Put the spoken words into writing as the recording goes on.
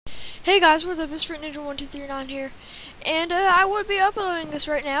Hey guys, what's up? It's Ninja1239 here, and I would be uploading this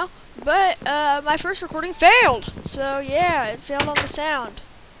right now, but my first recording failed. So yeah, it failed on the sound.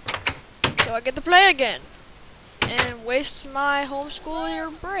 So I get to play again and waste my homeschool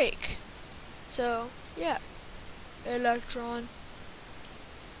year break. So yeah, electron.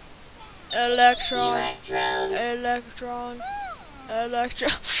 Okay,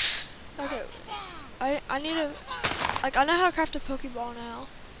 I need to, like, I know how to craft a Pokeball now,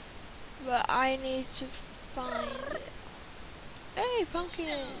 but I need to find it. Hey,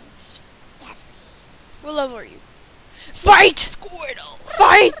 pumpkins! What level are you? Fight! Squirtle!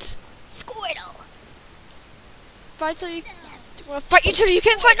 Fight! Squirtle! Fight till you. Wanna fight you till you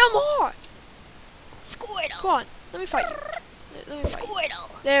can't fight no more. Squirtle! Come on, let me fight you. Let me fight you.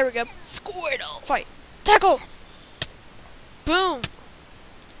 Squirtle! There we go. Squirtle! Fight. Tackle. Boom.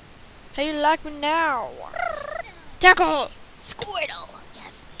 How you like me now? Tackle. Squirtle!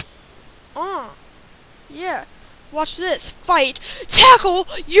 Yes. Yeah. Watch this. Fight. Tackle.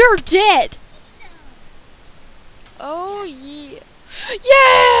 You're dead. Oh yeah.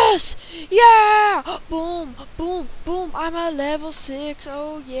 Yes! Yeah! Boom, boom, boom. I'm at level 6.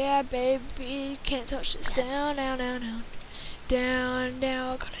 Oh yeah, baby. Can't touch this. Down, down, down, down. Down,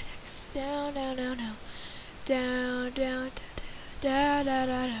 down. Got a text. Down, down, down, down. Down, down, da, da, da,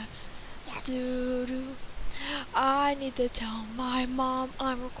 da, da. Do, do. I need to tell my mom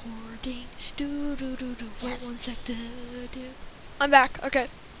I'm recording. Do, do, do, do. Wait 1 sec. Do, do. I'm back. Okay.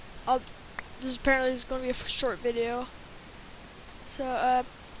 This is going to be a short video. So,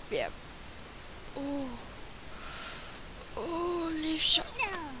 yeah. Ooh. Ooh, leaf shot.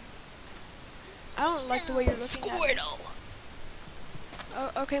 I don't like the way you're looking at me.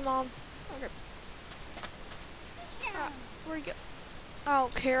 Oh, okay, Mom. Okay. Where'd you go? I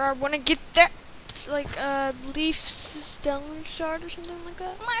don't care. I want to get that. It's like leaf stone shard or something like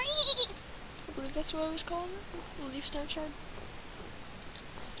that. I believe that's what it was called. Leaf stone shard.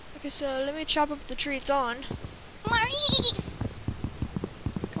 Okay, so let me chop up the tree it's on. Come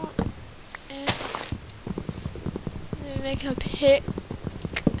on. And let me make a pick.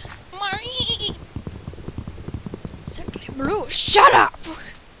 Exactly, blue. Shut up.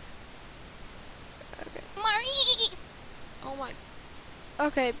 Okay. Oh my.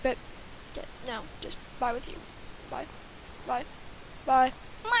 Okay, but no, just bye with you. Bye. Bye. Bye.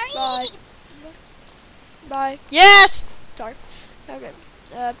 Bye. Bye. Yes! Sorry. Okay.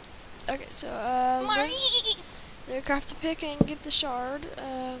 Okay, so, let me craft a pick and get the shard,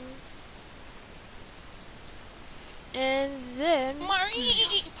 and then to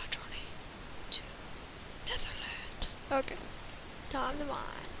Netherland. Okay. Time to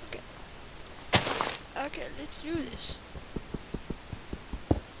mine. Okay. Okay, let's do this.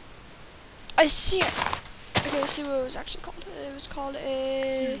 I see it. Okay, let's see what it was actually called. It was called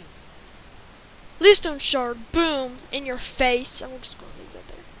a Leafstone Shard. Boom! In your face. I'm just going to leave that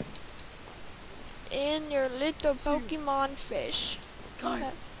there. In your little Pokemon fish.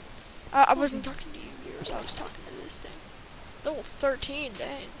 Okay. I wasn't talking to you viewers. I was talking to this thing. Level 13.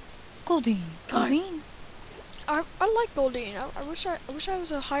 Dang. Goldeen. I like Goldeen. I wish I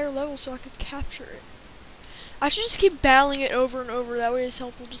was a higher level so I could capture it. I should just keep battling it over and over. That way his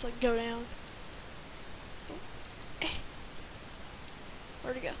health will just like go down.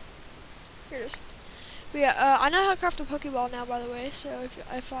 Where'd it go? Here it is. But yeah, I know how to craft a Pokeball now, by the way. So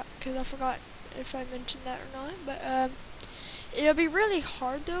because I forgot if I mentioned that or not. But it'll be really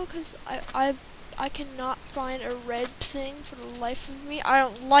hard though, because I cannot find a red thing for the life of me. I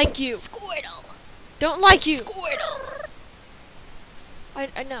don't like you. Squirtle! Don't like you. Squirtle!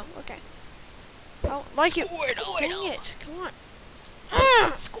 I know. Okay. I don't like you. Squirtle! Dang it! Come on.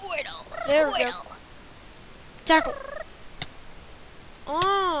 Squirtle! There we go. Tackle.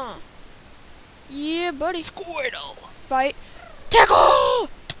 Yeah, buddy. Squirtle! Fight. Tackle!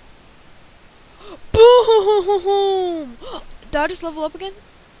 Boom! Did I just level up again?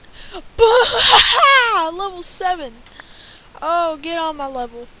 Boom! Level 7. Oh, get on my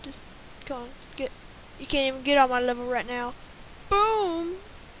level. Just come on, get. You can't even get on my level right now. Boom!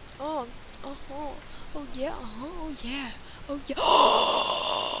 Oh yeah. Oh yeah. Oh yeah.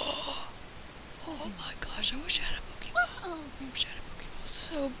 Oh my gosh! I wish I had a Pokemon. I wish I had a Pokemon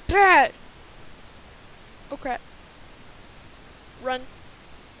so bad. Oh crap. Run.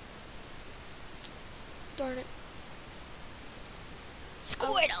 Darn it.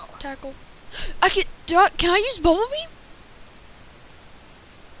 Squirtle! Tackle. Can I use Bubble Beam?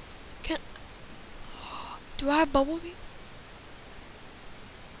 Do I have Bubble Beam?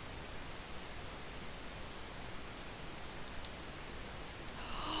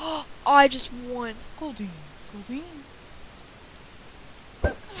 I just won. Goldeen.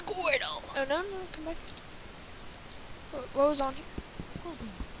 Squirtle! Oh, no, come back. What was on here?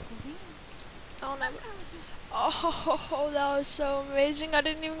 Oh, no. Oh, that was so amazing. I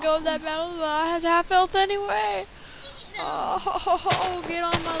didn't even go in that battle, but I had half health anyway. Oh, get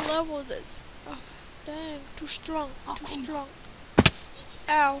on my level. Oh, dang, too strong, too strong.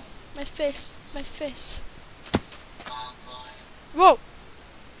 Ow, my face. Whoa!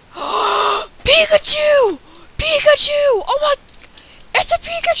 Pikachu! Pikachu! Oh my, it's a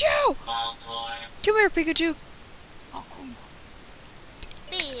Pikachu! Come here, Pikachu.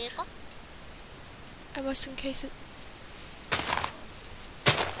 Pika. I must encase it.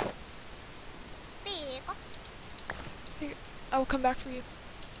 Pika. I will come back for you.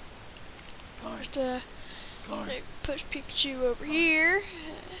 Just push Pikachu over here.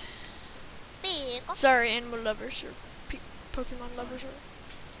 Pika. Sorry, animal lovers or Pokemon lovers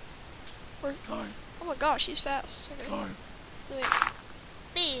or oh my gosh, he's fast. Okay. Wait,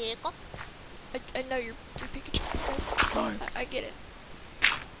 Pika. I know you're Pikachu. Okay. I get it.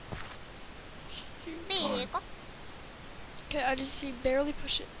 Pika. Okay, I just see barely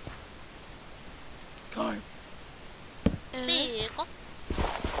push it. And Pika.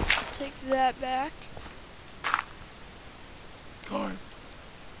 take that back.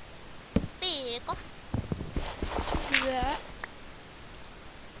 Pika. Do that.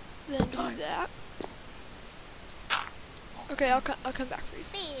 Then do that. Okay, I'll come back for you.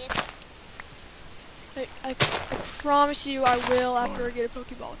 Pika. I promise you I will after I get a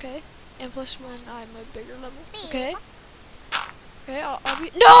Pokeball, okay? And plus when I'm a bigger level, okay? Okay, I'll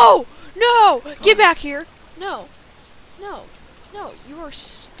be— No! No! Get back here! No. No. No, you are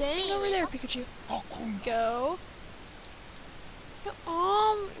staying over there, Pikachu. Go.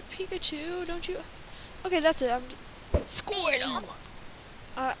 No, Pikachu, don't you— Okay, that's it. Squirtle.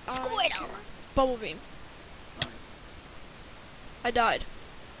 Squirtle. Bubble Beam. I died.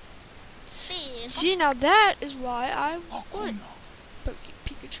 Pika. See, now that is why I won.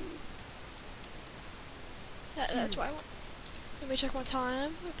 Pikachu. That's why I won. Let me check my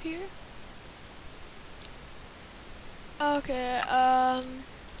time up here. Okay, let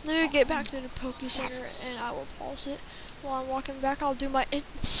me get back to the Poke Center and I will pause it. While I'm walking back, I'll do my— Did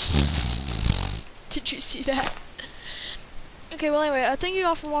you see that? Okay, well anyway, thank you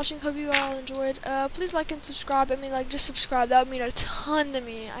all for watching. Hope you all enjoyed. Please like and subscribe. I mean, like, just subscribe. That would mean a ton to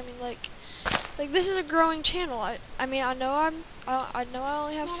me. I mean, like this is a growing channel. I mean, I know I know I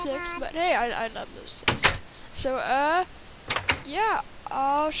only have 6, but hey, I love those 6. So, yeah,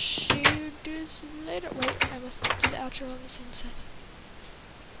 I'll see you dudes later. Wait, I must do the outro on the sunset.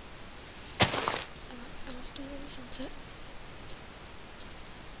 I must do it on the sunset.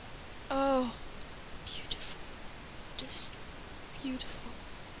 Oh, beautiful. Just beautiful.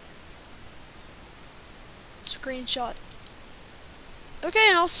 Screenshot. Okay,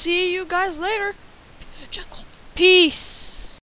 and I'll see you guys later. Jungle. Peace.